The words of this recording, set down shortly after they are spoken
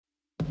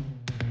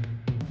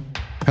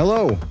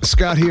Hello,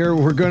 Scott here.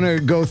 We're going to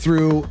go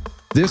through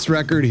this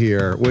record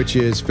here, which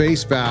is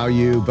Face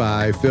Value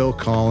by Phil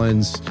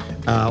Collins,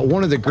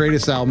 one of the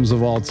greatest albums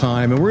of all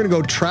time. And we're going to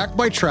go track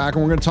by track,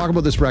 and we're going to talk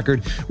about this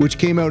record, which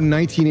came out in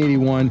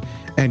 1981.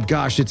 And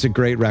gosh, it's a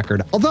great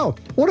record. Although,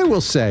 what I will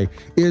say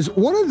is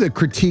one of the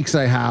critiques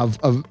I have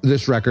of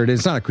this record,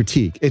 it's not a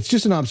critique, it's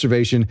just an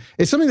observation.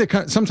 It's something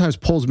that sometimes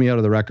pulls me out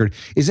of the record,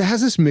 is it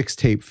has this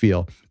mixtape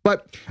feel.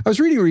 But I was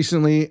reading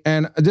recently,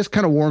 and this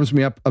kind of warms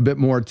me up a bit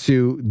more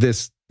to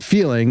this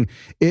feeling,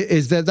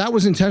 is that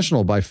was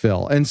intentional by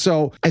Phil. And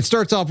so it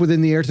starts off with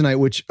In the Air Tonight,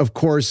 which of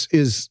course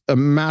is a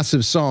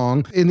massive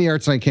song. In the Air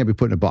Tonight can't be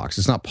put in a box.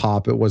 It's not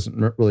pop. It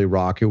wasn't really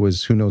rock. It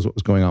was, who knows what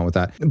was going on with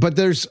that. But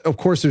there's the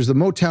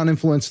Motown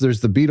influence.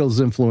 There's the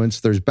Beatles influence.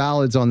 There's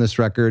ballads on this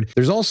record.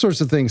 There's all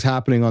sorts of things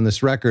happening on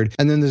this record.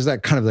 And then there's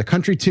that kind of the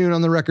country tune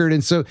on the record.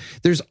 And so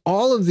there's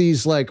all of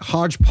these like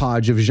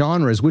hodgepodge of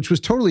genres, which was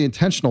totally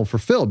intentional for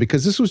Phil,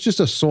 because this was just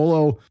a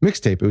solo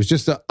mixtape. It was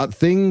just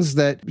things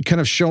that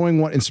kind of showing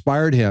what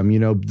inspired him, you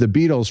know, the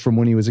Beatles from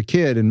when he was a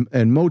kid, and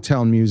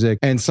Motown music,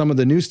 and some of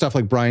the new stuff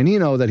like Brian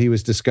Eno that he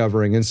was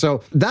discovering. And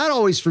so that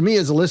always, for me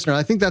as a listener,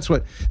 I think that's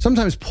what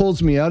sometimes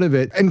pulls me out of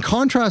it. In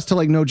contrast to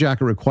like No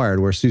Jacket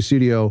Required, where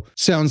Sussudio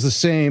sounds the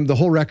same, the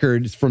whole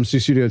record from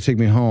Sussudio to Take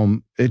Me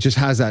Home, it just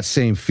has that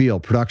same feel,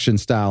 production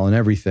style and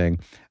everything.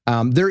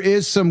 There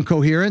is some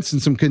coherence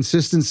and some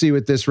consistency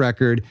with this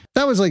record.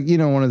 That was like, you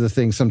know, one of the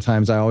things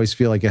sometimes I always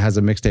feel like it has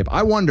a mixtape.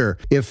 I wonder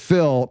if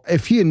Phil,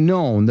 if he had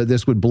known that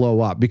this would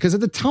blow up, because at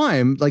the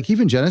time, like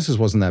even Genesis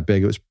wasn't that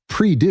big. It was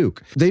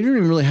pre-Duke. They didn't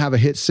even really have a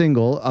hit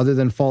single other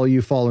than Follow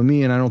You, Follow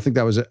Me. And I don't think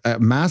that was a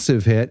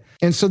massive hit.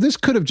 And so this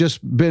could have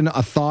just been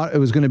a thought. It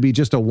was going to be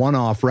just a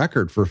one-off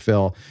record for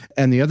Phil.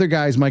 And the other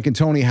guys, Mike and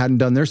Tony, hadn't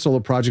done their solo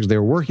projects. They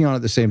were working on it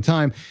at the same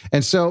time.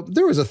 And so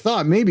there was a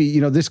thought, maybe, you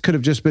know, this could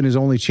have just been his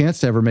only chance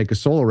to ever make a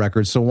solo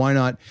record. So why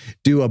not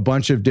do a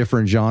bunch of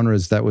different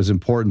genres that was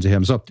important to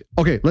him? So,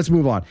 okay, let's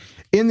move on.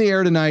 In the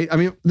Air Tonight. I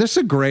mean, this is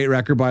a great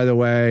record, by the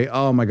way.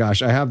 Oh my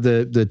gosh. I have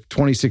the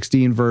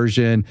 2016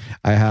 version.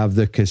 I have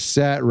the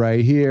cassette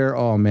right here.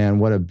 Oh man,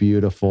 what a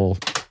beautiful,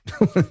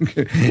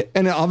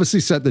 and it obviously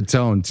set the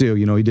tone too.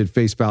 You know, he did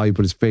Face Value,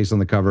 put his face on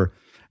the cover,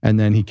 and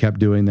then he kept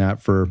doing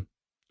that forever,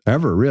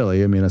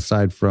 really. I mean,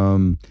 aside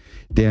from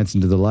Dance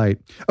Into the Light.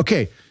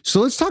 Okay,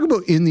 so let's talk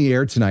about In the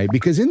Air Tonight,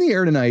 because In the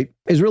Air Tonight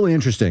is really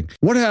interesting.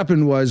 What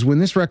happened was when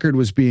this record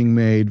was being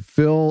made,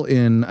 Phil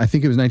in, I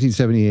think it was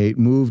 1978,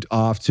 moved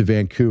off to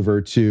Vancouver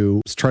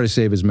to try to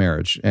save his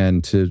marriage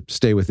and to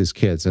stay with his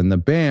kids. And the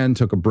band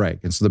took a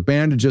break. And so the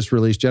band had just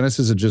released,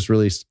 Genesis had just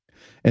released,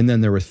 and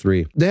then there were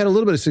three. They had a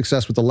little bit of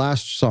success with the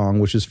last song,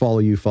 which is Follow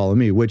You, Follow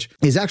Me, which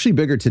is actually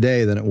bigger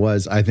today than it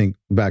was, I think,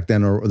 back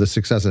then, or the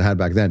success it had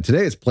back then.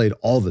 Today, it's played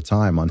all the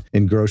time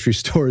in grocery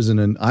stores,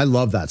 and I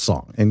love that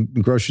song. In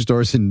grocery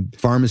stores and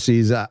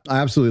pharmacies, I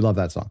absolutely love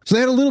that song. So they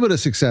had a little bit of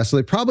success. So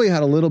they probably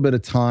had a little bit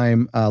of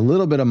time, a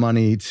little bit of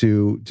money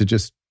to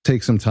just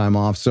take some time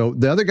off. So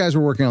the other guys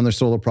were working on their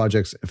solo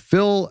projects.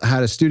 Phil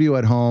had a studio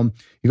at home.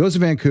 He goes to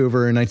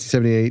Vancouver in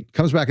 1978,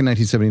 comes back in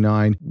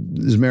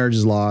 1979. His marriage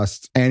is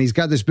lost, and he's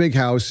got this big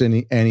house, and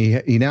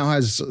he now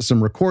has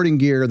some recording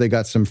gear. They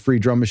got some free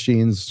drum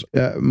machines.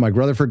 Mike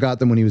Rutherford got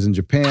them when he was in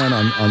Japan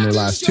on their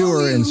last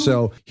tour, and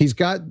so he's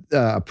got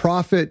a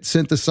Prophet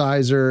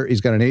synthesizer.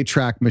 He's got an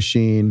 8-track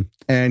machine,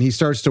 and he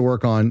starts to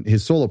work on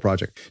his solo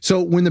project.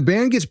 So when the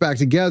band gets back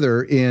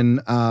together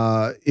in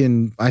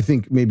I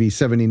think maybe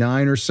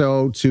 79 or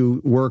so to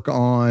work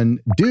on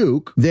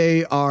Duke,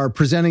 they are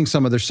presenting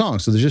some of their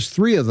songs. So there's just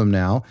 3 of them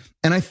now.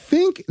 And I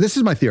think this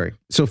is my theory.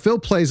 So Phil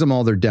plays them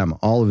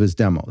all of his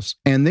demos,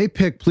 and they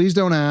pick Please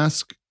Don't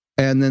Ask,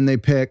 and then they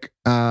pick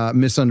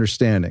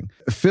Misunderstanding.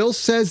 Phil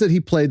says that he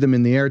played them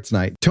In the Air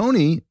Tonight.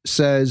 Tony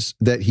says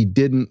that he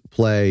didn't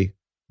play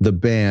the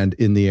band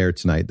In the Air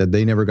Tonight, that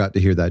they never got to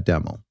hear that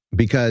demo.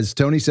 Because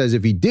Tony says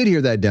if he did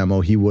hear that demo,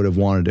 he would have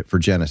wanted it for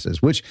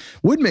Genesis, which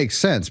would make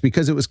sense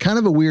because it was kind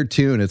of a weird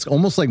tune. It's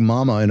almost like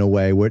Mama in a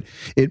way, where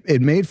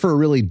it made for a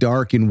really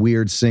dark and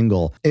weird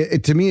single.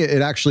 To me,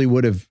 it actually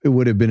would have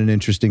been an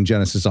interesting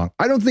Genesis song.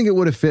 I don't think it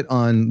would have fit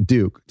on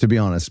Duke, to be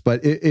honest,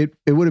 but it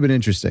would have been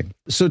interesting.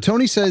 So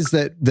Tony says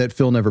that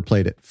Phil never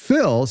played it.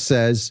 Phil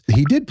says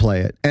he did play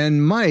it,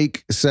 and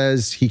Mike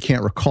says he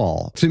can't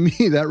recall. To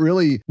me, that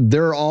really,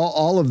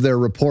 all of their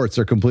reports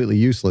are completely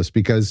useless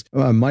because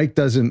Mike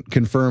doesn't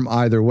confirm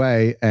either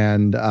way,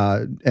 and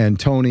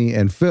Tony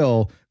and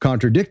Phil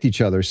contradict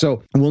each other.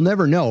 So we'll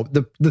never know.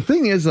 The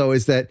thing is, though,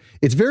 is that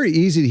it's very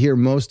easy to hear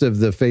most of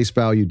the Face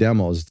Value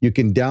demos. You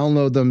can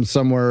download them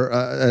somewhere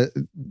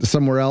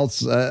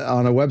else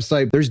on a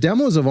website. There's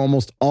demos of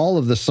almost all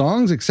of the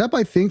songs, except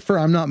I think for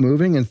I'm Not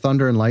Moving and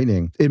Thunder and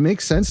Lightning. It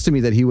makes sense to me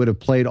that he would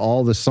have played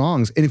all the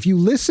songs. And if you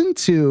listen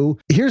to,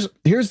 here's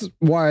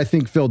why I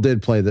think Phil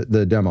did play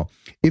the demo.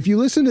 If you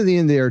listen to the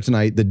In the Air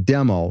Tonight, the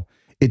demo,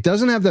 It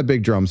doesn't have that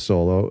big drum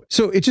solo.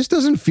 So it just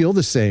doesn't feel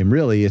the same,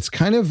 really. It's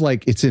kind of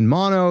like it's in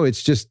mono.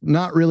 It's just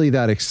not really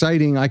that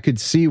exciting. I could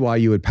see why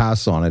you would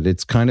pass on it.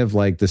 It's kind of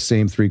like the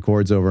same 3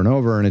 chords over and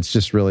over, and it's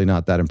just really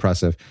not that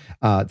impressive.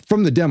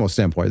 From the demo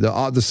standpoint,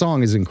 the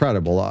song is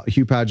incredible.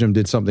 Hugh Padgham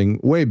did something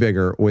way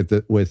bigger with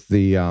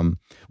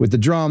the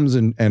drums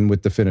and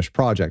with the finished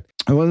project.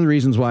 And one of the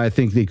reasons why I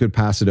think they could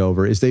pass it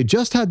over is they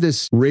just had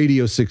this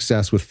radio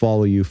success with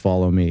Follow You,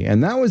 Follow Me.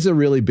 And that was a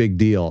really big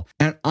deal.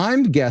 And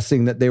I'm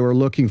guessing that they were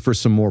looking for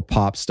some more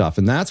pop stuff.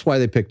 And that's why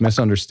they picked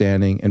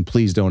Misunderstanding and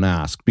Please Don't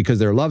Ask, because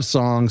they're love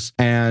songs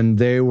and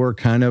they were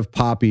kind of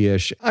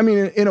poppy-ish. I mean,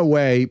 in a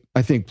way,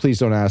 I think Please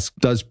Don't Ask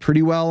does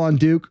pretty well on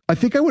Duke. I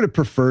think I would have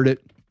preferred it.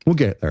 We'll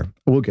get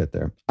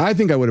there. I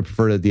think I would have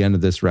preferred it at the end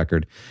of this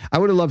record. I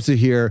would have loved to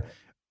hear,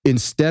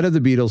 instead of the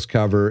Beatles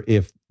cover,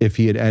 if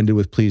he had ended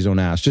with Please Don't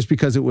Ask, just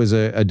because it was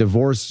a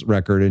divorce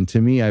record. And to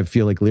me, I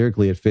feel like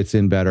lyrically it fits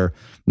in better.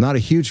 I'm not a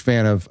huge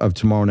fan of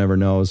Tomorrow Never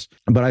Knows,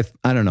 but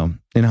I don't know.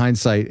 In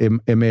hindsight,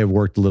 it may have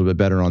worked a little bit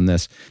better on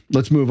this.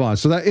 Let's move on.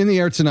 So that In the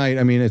Air Tonight,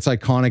 I mean, it's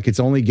iconic. It's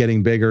only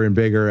getting bigger and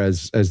bigger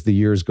as the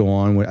years go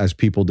on, as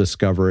people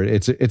discover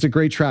it. It's a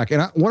great track.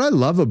 And what I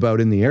love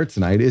about In the Air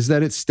Tonight is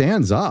that it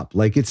stands up.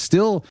 Like, it's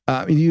still,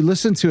 you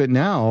listen to it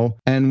now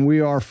and we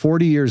are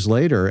 40 years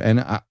later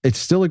and it's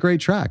still a great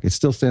track. It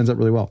still stands up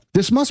really well.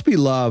 This Must Be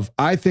Love,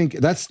 I think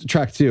that's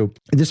track 2.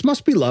 This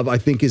Must Be Love, I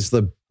think, is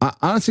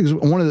honestly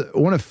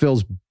one of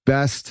Phil's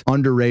best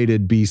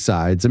underrated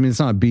B-sides. I mean, it's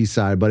not a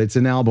B-side, but it's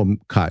an album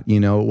cut. You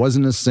know, it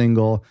wasn't a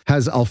single.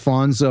 Has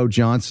Alphonso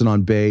Johnson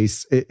on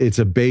bass. It's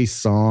a bass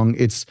song.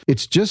 It's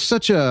just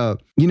such a,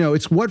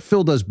 it's what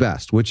Phil does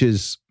best, which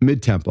is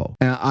mid-tempo.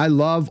 And I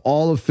love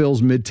all of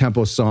Phil's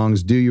mid-tempo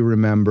songs. Do You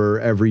Remember,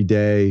 Every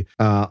Day,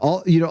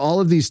 all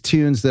of these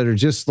tunes that are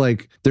just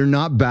like, they're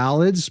not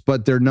ballads,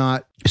 but they're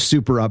not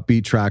super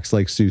upbeat tracks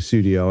like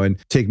Sussudio. And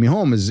Take Me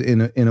Home is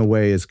in a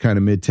way is kind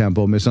of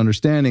mid-tempo.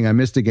 Misunderstanding, I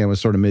Missed Again,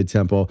 was sort of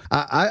mid-tempo.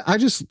 I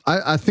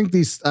think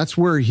that's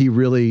where he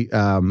really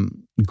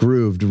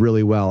grooved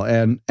really well.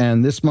 And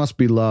This Must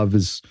Be Love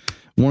is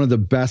one of the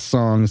best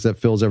songs that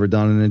Phil's ever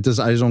done, and I just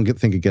don't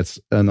think it gets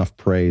enough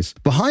praise.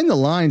 Behind the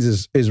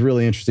Lines is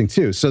really interesting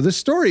too. So this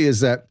story is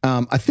that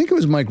I think it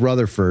was Mike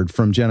Rutherford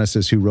from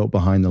Genesis who wrote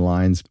Behind the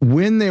Lines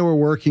when they were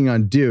working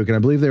on Duke, and I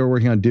believe they were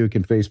working on Duke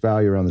and Face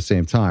Value around the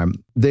same time.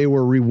 They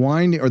were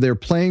rewinding, or they were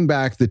playing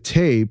back the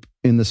tape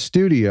in the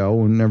studio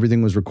when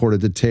everything was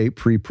recorded to tape,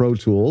 pre-Pro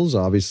Tools,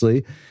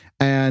 obviously.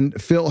 And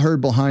Phil heard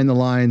Behind the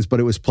Lines, but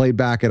it was played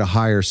back at a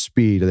higher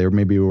speed.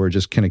 Maybe we were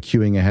just kind of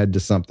queuing ahead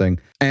to something.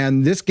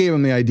 And this gave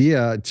him the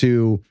idea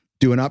to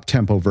do an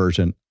up-tempo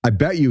version. I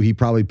bet you he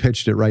probably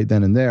pitched it right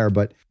then and there,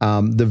 but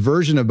the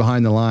version of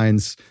Behind the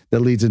Lines that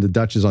leads into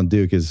Duchess on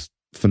Duke is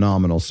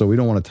phenomenal. So we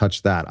don't want to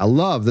touch that. I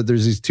love that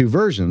there's these two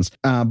versions.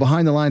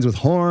 Behind the Lines with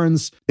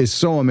horns is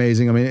so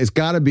amazing. I mean, it's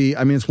got to be,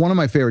 it's one of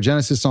my favorite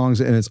Genesis songs,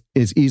 and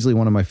it's easily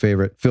one of my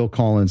favorite Phil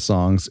Collins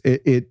songs.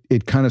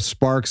 It kind of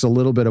sparks a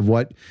little bit of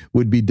what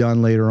would be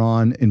done later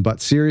on in But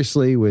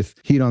Seriously with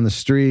Heat on the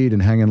Street and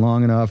Hanging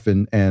Long Enough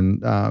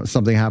and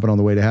Something Happened on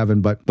the Way to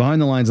Heaven. But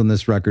Behind the Lines on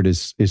this record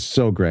is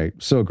so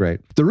great. So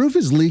great. The Roof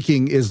is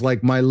Leaking is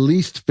like my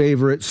least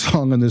favorite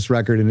song on this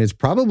record, and it's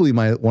probably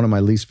one of my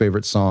least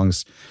favorite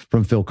songs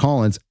from Phil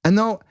Collins. And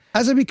though,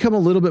 as I become a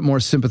little bit more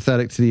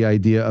sympathetic to the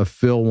idea of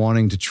Phil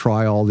wanting to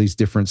try all these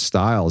different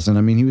styles,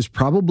 and he was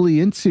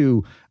probably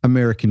into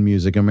American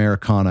music,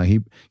 Americana.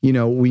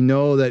 We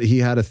know that he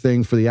had a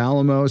thing for the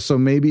Alamo, so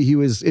maybe he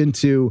was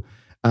into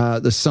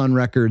the Sun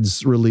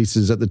Records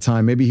releases at the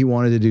time. Maybe he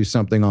wanted to do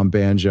something on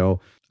banjo.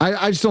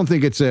 I just don't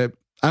think it's a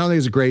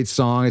great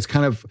song. It's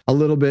kind of a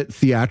little bit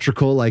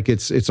theatrical. Like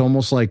it's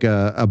almost like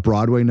a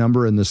Broadway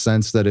number in the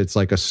sense that it's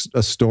like a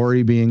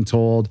story being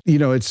told.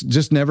 It's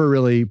just never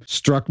really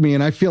struck me.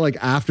 And I feel like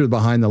after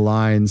Behind the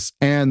Lines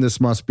and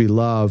This Must Be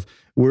Love,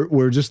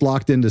 we're just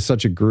locked into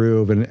such a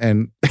groove.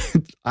 And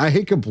I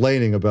hate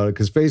complaining about it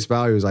because Face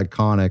Value is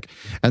iconic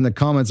and the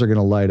comments are going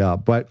to light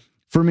up. But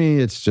for me,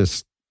 it's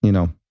just,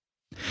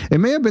 it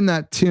may have been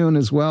that tune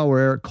as well where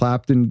Eric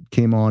Clapton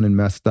came on and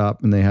messed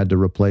up and they had to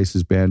replace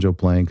his banjo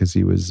playing because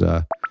he was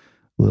a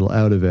little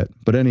out of it.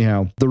 But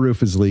anyhow, The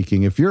Roof is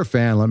Leaking. If you're a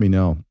fan, let me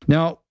know.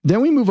 Now, then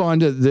we move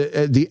on to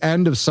the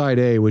end of side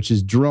A, which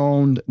is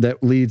Droned,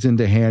 that leads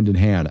into Hand in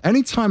Hand.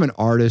 Anytime an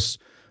artist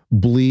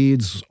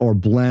bleeds or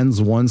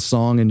blends one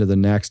song into the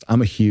next,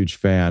 I'm a huge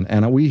fan.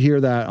 And we hear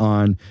that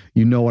on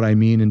You Know What I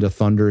Mean into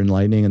Thunder and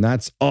Lightning. And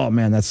that's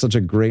such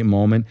a great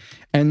moment.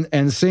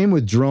 And same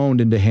with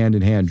Droned into Hand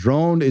in Hand.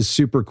 Droned is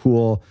super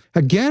cool.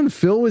 Again,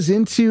 Phil was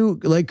into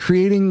like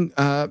creating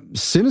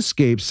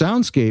cinescapes,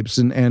 soundscapes,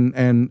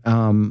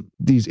 and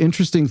these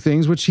interesting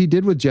things, which he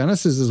did with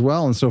Genesis as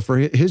well. And so for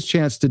his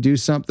chance to do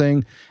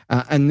something,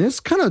 and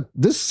this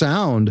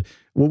sound,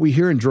 what we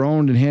hear in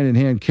Droned and Hand in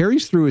Hand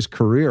carries through his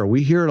career.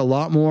 We hear it a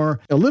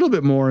little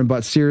bit more in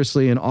But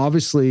Seriously, and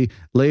obviously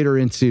later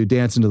into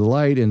Dance into the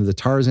Light and the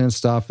Tarzan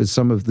stuff is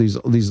some of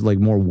these like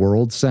more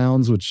world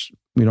sounds, which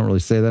we don't really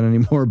say that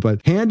anymore,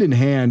 but Hand in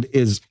Hand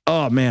is,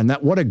 oh man,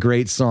 what a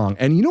great song.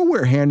 And you know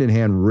where Hand in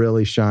Hand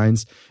really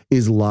shines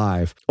is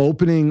live.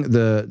 Opening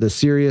the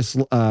Serious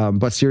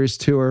But Serious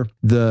tour,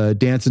 the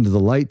Dance Into the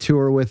Light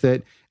tour with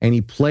it, and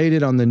he played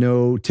it on the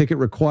No Ticket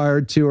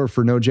Required tour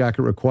for No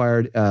Jacket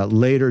Required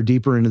later,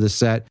 deeper into the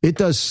set. It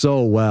does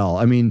so well.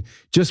 I mean,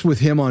 just with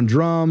him on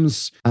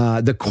drums,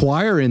 the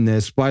choir in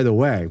this, by the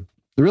way,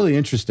 really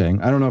interesting.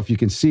 I don't know if you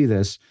can see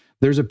this.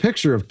 There's a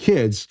picture of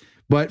kids,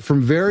 but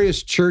from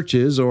various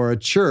churches or a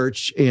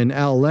church in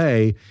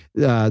LA,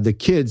 the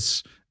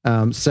kids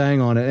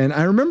sang on it. And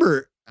I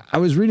remember I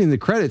was reading the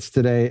credits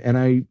today and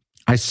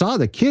I saw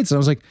the kids and I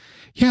was like,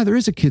 yeah, there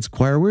is a kids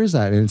choir. Where is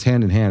that? And it's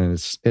Hand in Hand, and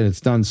it's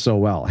done so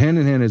well. Hand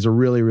in Hand is a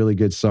really, really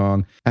good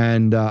song.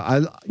 And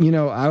I'm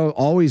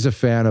always a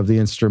fan of the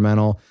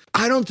instrumental.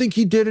 I don't think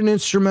he did an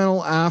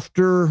instrumental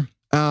after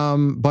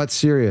But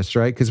Serious,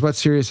 right? Because But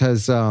Serious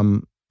has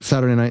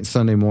Saturday Night and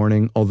Sunday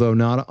Morning, although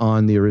not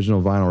on the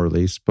original vinyl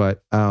release.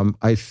 But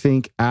I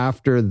think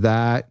after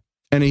that,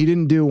 and he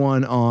didn't do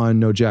one on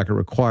No Jacket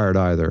Required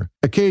either.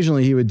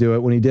 Occasionally he would do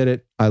it. When he did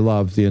it, I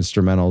loved the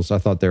instrumentals. I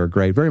thought they were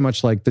great, very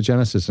much like the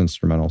Genesis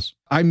instrumentals.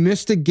 I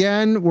Missed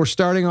Again. We're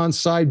starting on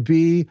side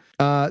B.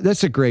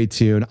 That's a great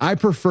tune. I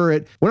prefer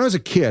it. When I was a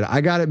kid,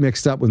 I got it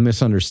mixed up with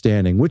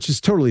Misunderstanding, which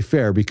is totally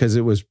fair because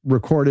it was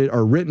recorded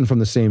or written from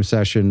the same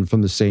session,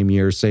 from the same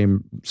year,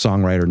 same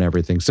songwriter and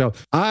everything. So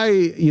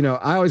I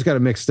always got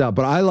it mixed up,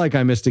 but I like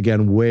I Missed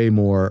Again way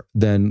more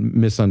than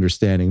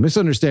Misunderstanding.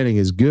 Misunderstanding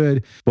is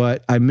good,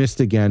 but I Missed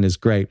Again is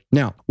great.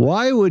 Now,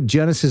 why would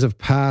Genesis have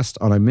passed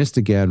on I Missed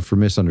Again for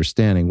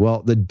Misunderstanding?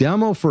 Well, the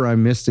demo for I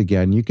Missed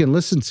Again, you can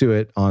listen to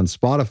it on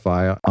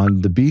Spotify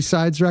on the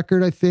B-Sides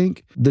record, I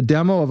think. The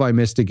demo of I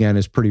Missed Again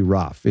is pretty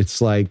rough.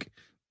 It's like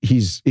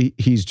he's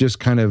just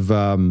kind of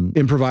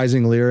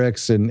improvising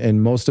lyrics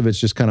and most of it's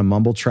just kind of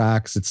mumble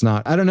tracks. It's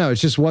not, I don't know, it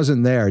just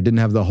wasn't there. It didn't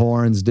have the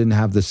horns, didn't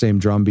have the same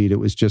drum beat. It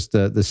was just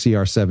the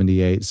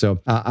CR78. So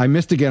I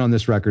Missed Again on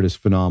this record is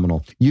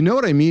phenomenal. You Know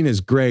What I Mean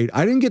is great.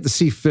 I didn't get to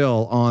see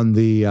Phil on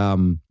the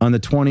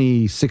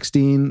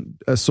 2016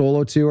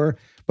 solo tour,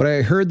 but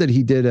I heard that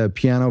he did a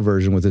piano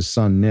version with his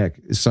son,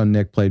 Nick. His son,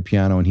 Nick, played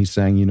piano and he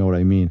sang You Know What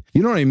I Mean.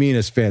 You Know What I Mean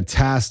is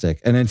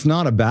fantastic. And it's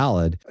not a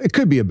ballad. It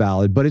could be a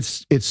ballad, but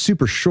it's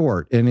super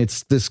short. And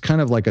it's this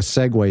kind of like a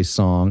segue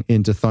song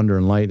into Thunder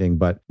and Lightning.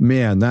 But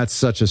man, that's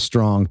such a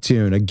strong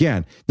tune.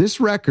 Again,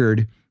 this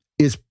record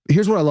is,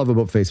 here's what I love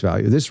about Face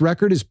Value. This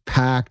record is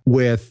packed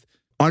with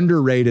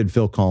underrated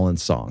Phil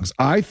Collins songs.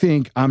 I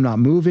think I'm Not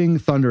Moving,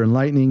 Thunder and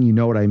Lightning, You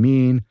Know What I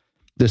Mean,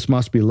 This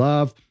Must Be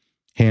Love,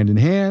 Hand in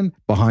Hand,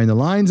 Behind the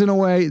Lines in a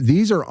Way.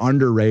 These are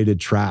underrated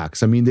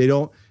tracks. I mean,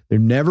 they've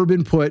never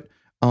been put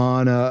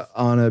on a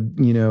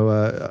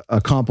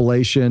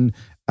compilation.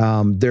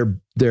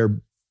 They're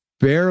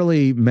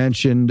barely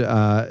mentioned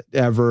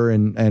ever,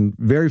 and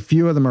very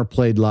few of them are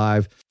played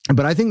live.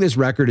 But I think this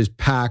record is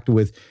packed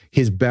with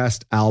his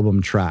best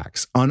album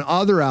tracks. On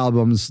other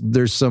albums,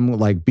 there's some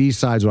like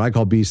B-sides, what I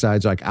call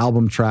B-sides, like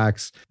album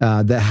tracks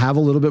that have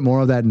a little bit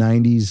more of that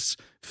 90s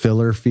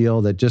filler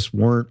feel that just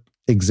weren't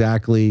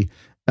exactly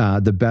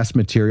the best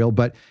material,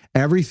 but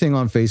everything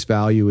on Face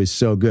Value is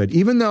so good.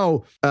 Even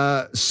though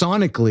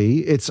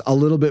sonically it's a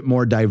little bit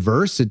more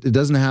diverse, it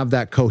doesn't have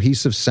that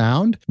cohesive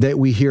sound that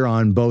we hear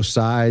on both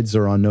sides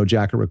or on No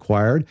Jacket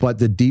Required, but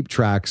the deep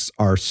tracks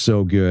are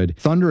so good.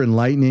 Thunder and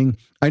Lightning,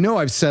 I know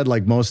I've said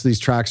like most of these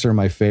tracks are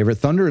my favorite.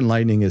 Thunder and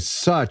Lightning is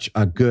such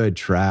a good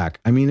track.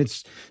 I mean,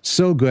 it's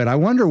so good. I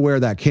wonder where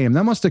that came.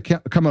 That must have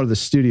come out of the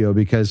studio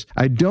because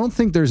I don't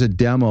think there's a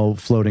demo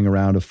floating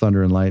around of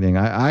Thunder and Lightning.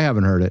 I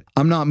haven't heard it.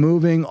 I'm Not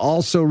Moving,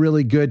 also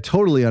really good,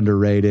 totally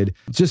underrated.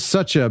 Just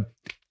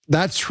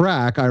that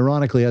track,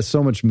 ironically, has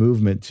so much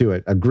movement to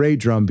it. A great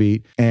drum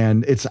beat.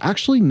 And it's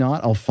actually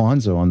not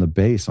Alfonso on the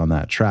bass on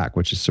that track,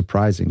 which is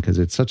surprising because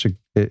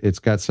it's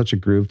got such a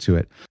groove to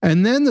it.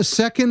 And then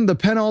the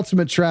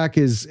penultimate track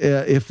is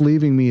If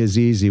Leaving Me Is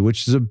Easy,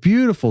 which is a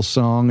beautiful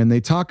song. And they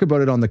talk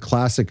about it on the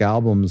Classic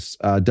Albums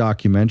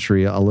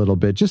documentary a little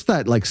bit. Just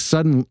that like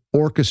sudden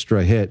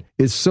orchestra hit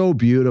is so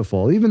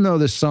beautiful. Even though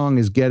this song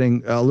is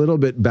getting a little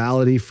bit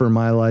ballady for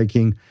my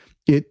liking,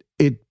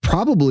 it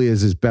probably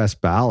is his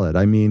best ballad.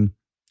 I mean,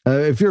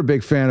 if you're a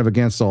big fan of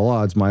Against All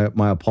Odds, my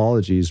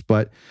apologies,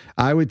 but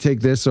I would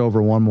take this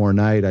over One More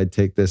Night. I'd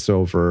take this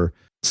over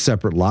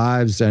Separate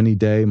Lives any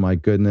day. My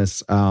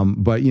goodness.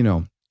 But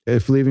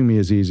If Leaving Me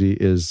Is Easy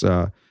is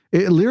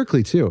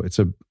lyrically too. It's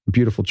a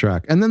beautiful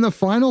track. And then the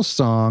final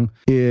song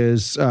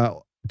is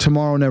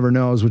Tomorrow Never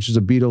Knows, which is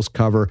a Beatles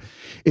cover.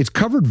 It's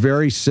covered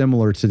very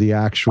similar to the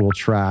actual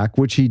track,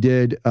 which he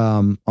did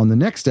on the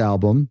next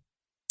album.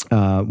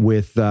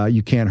 With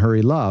You Can't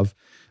Hurry Love.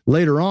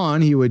 Later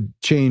on, he would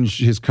change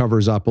his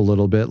covers up a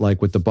little bit,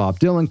 like with the Bob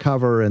Dylan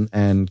cover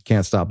and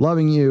Can't Stop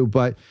Loving You.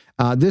 But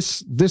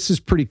this is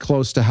pretty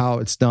close to how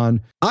it's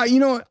done. I'm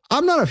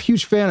not a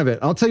huge fan of it.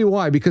 I'll tell you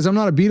why, because I'm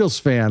not a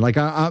Beatles fan. Like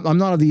I'm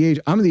not of the age.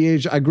 I'm of the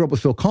age I grew up with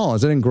Phil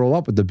Collins. I didn't grow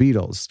up with the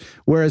Beatles.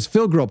 Whereas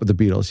Phil grew up with the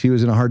Beatles. He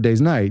was in A Hard Day's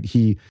Night.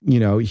 He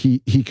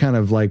kind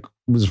of like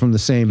was from the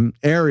same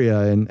area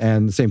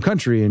and the same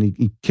country, and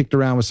he kicked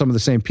around with some of the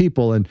same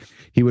people, and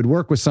he would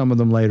work with some of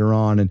them later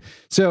on. And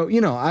so,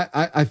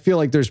 I feel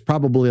like there's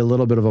probably a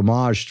little bit of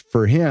homage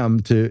for him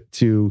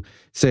to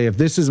say, if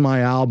this is my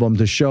album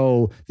to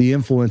show the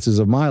influences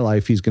of my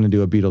life, he's going to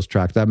do a Beatles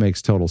track. That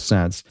makes total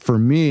sense. For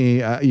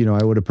me,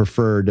 I would have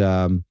preferred,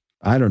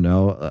 I don't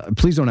know,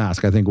 Please Don't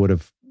Ask, I think would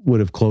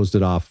have closed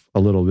it off a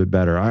little bit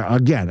better.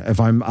 Again, if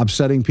I'm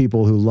upsetting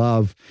people who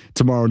love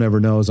Tomorrow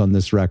Never Knows on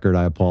this record,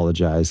 I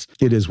apologize.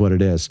 It is what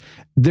it is.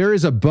 There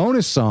is a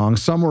bonus song,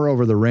 Somewhere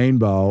Over the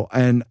Rainbow,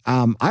 and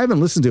I haven't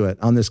listened to it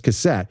on this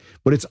cassette,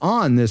 but it's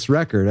on this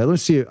record.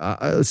 Let's see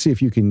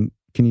if you can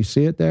you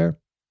see it there?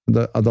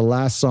 The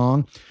last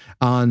song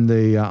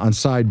on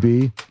side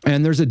B,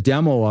 and there's a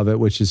demo of it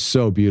which is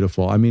so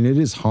beautiful. I mean, it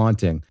is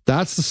haunting.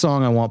 That's the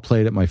song I want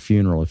played at my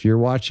funeral. If you're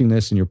watching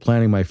this and you're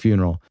planning my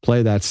funeral,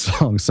 play that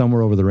song,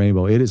 Somewhere Over the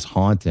Rainbow. It is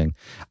haunting.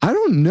 I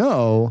don't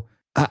know,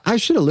 I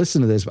should have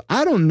listened to this, but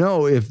I don't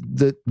know if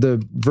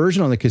the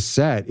version on the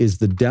cassette is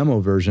the demo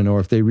version or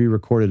if they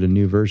re-recorded a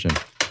new version.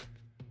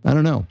 I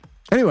don't know.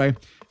 Anyway,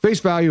 Face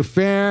Value,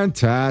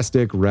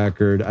 fantastic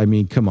record. I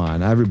mean, come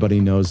on, everybody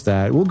knows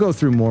that. We'll go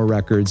through more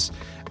records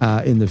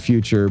in the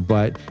future,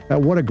 but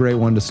what a great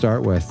one to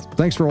start with.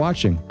 Thanks for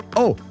watching.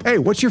 Oh, hey,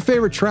 what's your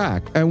favorite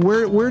track? And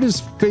where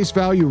does Face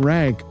Value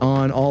rank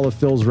on all of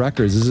Phil's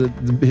records? Is it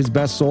his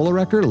best solo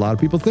record? A lot of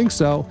people think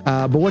so.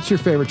 But what's your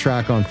favorite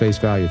track on Face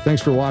Value?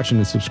 Thanks for watching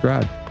and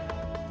subscribe.